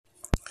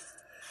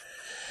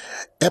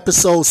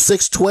Episode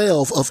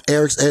 612 of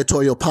Eric's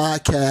Editorial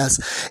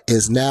Podcast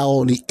is now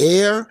on the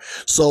air.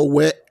 So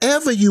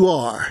wherever you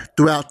are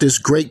throughout this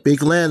great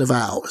big land of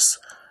ours,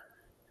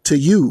 to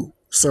you,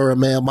 sir and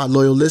ma'am, my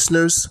loyal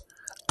listeners,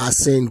 I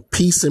send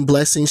peace and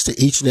blessings to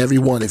each and every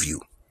one of you.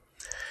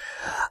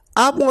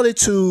 I wanted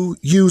to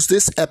use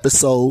this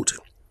episode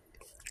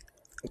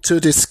to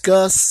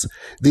discuss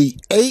the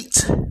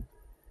 8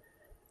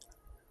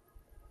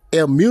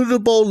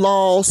 immutable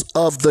laws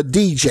of the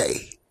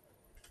DJ.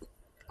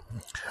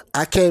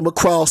 I came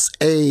across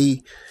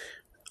a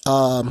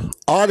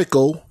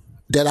article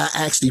that I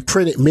actually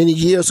printed many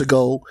years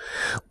ago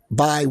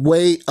by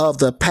way of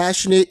the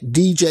Passionate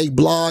DJ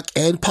blog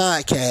and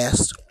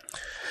podcast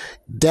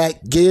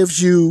that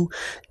gives you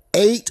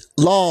 8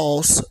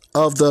 laws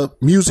of the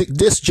music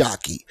disc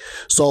jockey.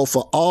 So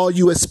for all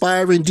you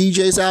aspiring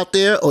DJs out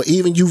there, or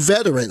even you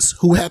veterans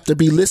who have to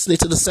be listening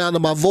to the sound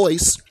of my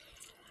voice,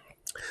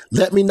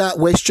 let me not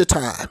waste your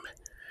time.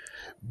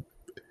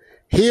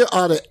 Here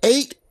are the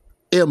 8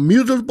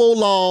 immutable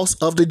laws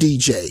of the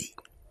DJ.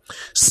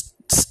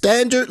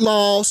 Standard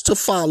laws to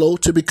follow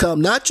to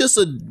become not just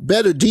a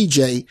better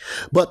DJ,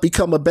 but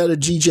become a better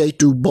DJ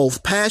through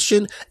both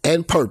passion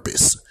and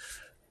purpose.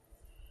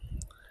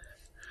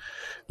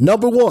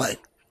 Number 1,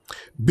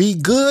 be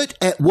good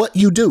at what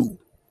you do.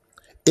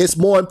 It's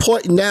more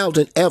important now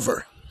than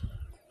ever.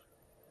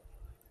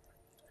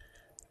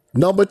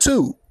 Number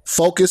 2,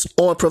 focus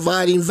on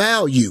providing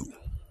value.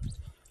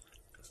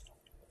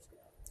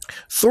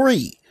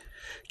 3,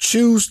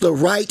 choose the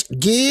right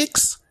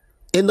gigs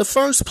in the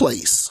first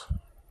place.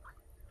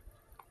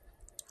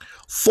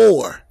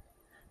 4,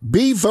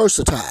 be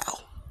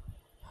versatile.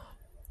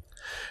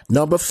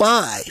 Number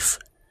 5,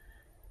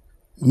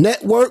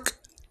 network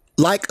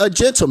like a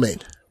gentleman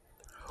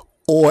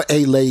or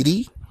a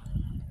lady.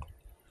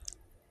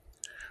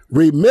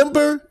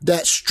 Remember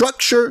that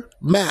structure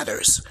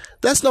matters.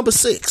 That's number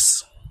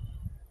 6.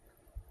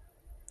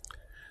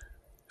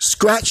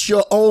 Scratch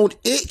your own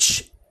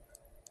itch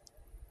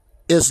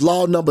is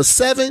law number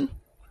 7,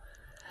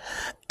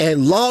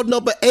 and law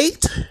number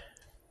 8,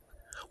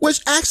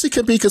 which actually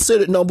can be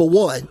considered number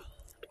 1,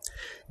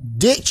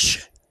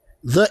 ditch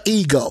the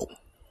ego.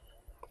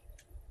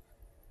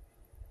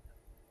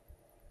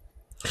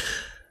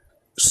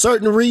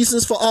 Certain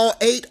reasons for all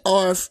 8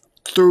 are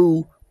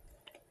through,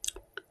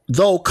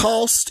 though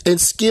cost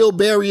and skill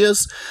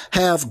barriers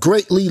have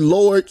greatly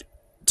lowered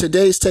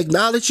today's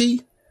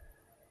technology,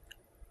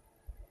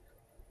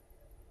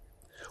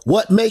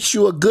 what makes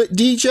you a good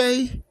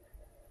DJ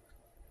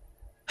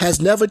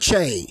has never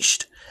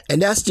changed.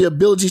 And that's the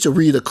ability to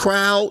read a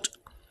crowd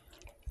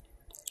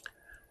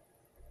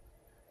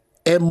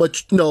and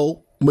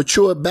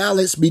mature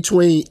balance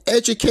between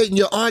educating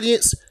your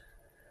audience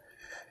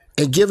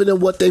and giving them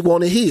what they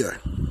want to hear.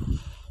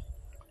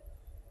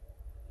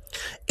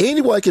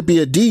 Anyone can be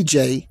a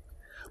DJ,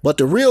 but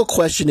the real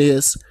question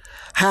is,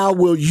 how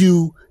will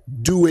you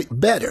do it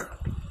better?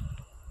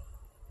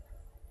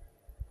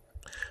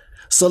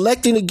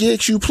 Selecting the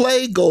gigs you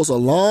play goes a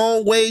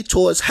long way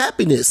towards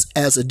happiness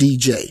as a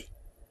DJ.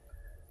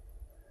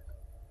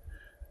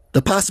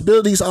 The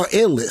possibilities are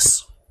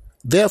endless.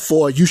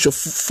 Therefore, you should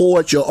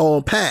forge your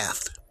own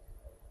path.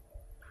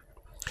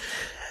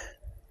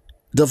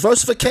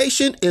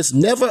 Diversification is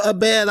never a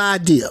bad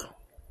idea.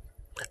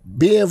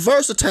 Being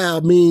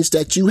versatile means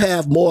that you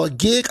have more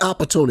gig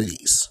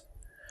opportunities.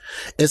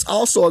 It's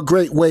also a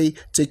great way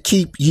to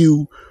keep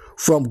you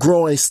from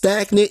growing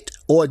stagnant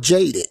or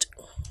jaded.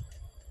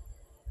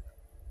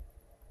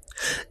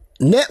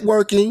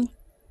 Networking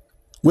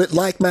with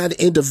like-minded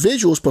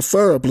individuals,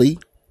 preferably,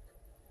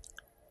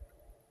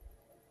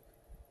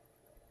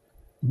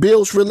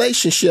 builds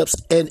relationships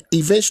and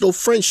eventual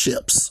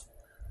friendships.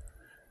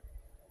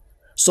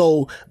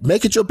 So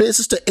make it your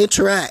business to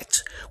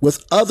interact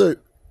with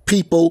other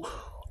people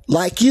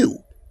like you.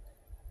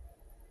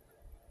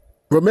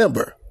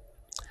 Remember,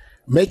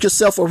 make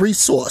yourself a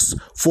resource,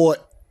 for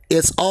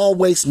it's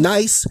always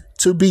nice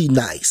to be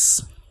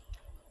nice.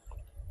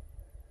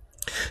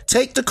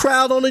 Take the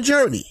crowd on a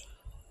journey,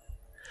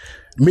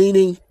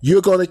 meaning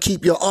you're going to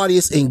keep your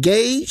audience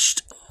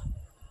engaged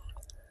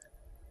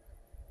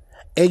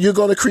and you're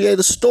going to create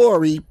a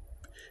story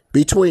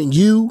between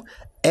you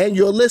and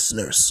your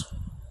listeners.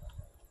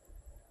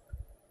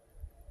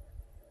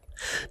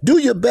 Do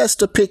your best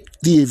to pick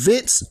the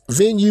events,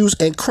 venues,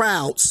 and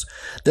crowds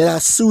that are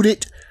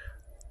suited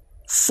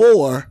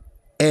for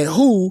and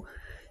who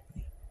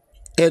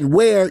and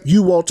where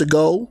you want to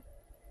go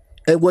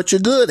and what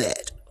you're good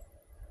at.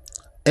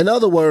 In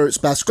other words,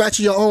 by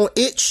scratching your own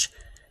itch,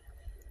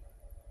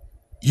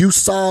 you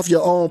solve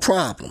your own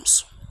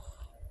problems.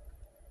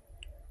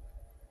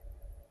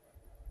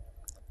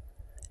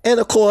 And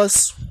of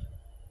course,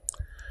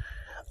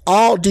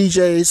 all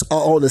DJs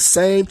are on the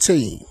same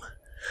team.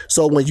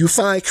 So when you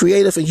find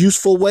creative and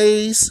useful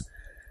ways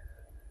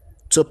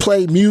to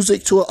play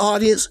music to an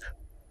audience,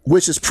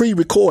 which is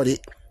pre-recorded,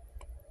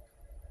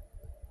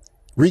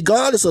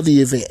 regardless of the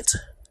event,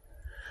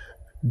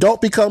 don't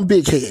become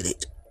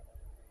big-headed.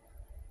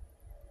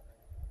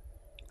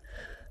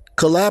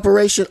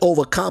 Collaboration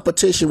over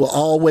competition will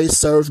always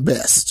serve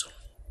best.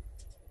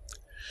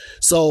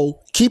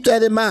 So keep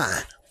that in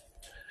mind.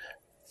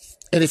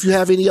 And if you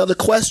have any other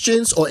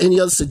questions or any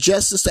other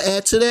suggestions to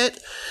add to that,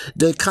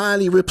 then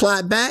kindly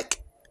reply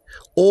back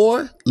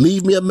or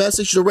leave me a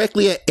message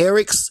directly at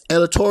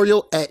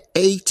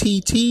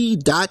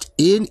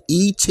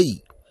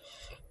ericseditorial@att.net.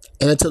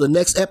 And until the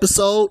next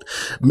episode,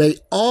 may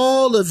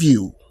all of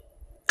you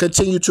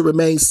continue to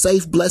remain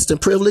safe, blessed, and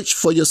privileged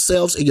for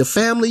yourselves and your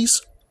families.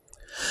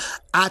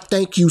 I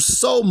thank you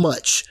so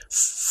much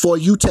for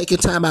you taking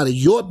time out of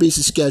your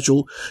busy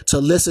schedule to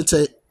listen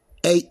to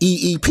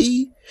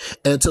AEEP.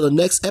 And until the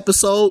next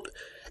episode,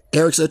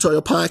 Eric's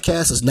Editorial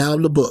Podcast is now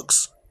in the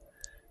books.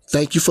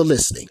 Thank you for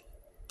listening.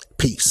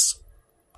 Peace.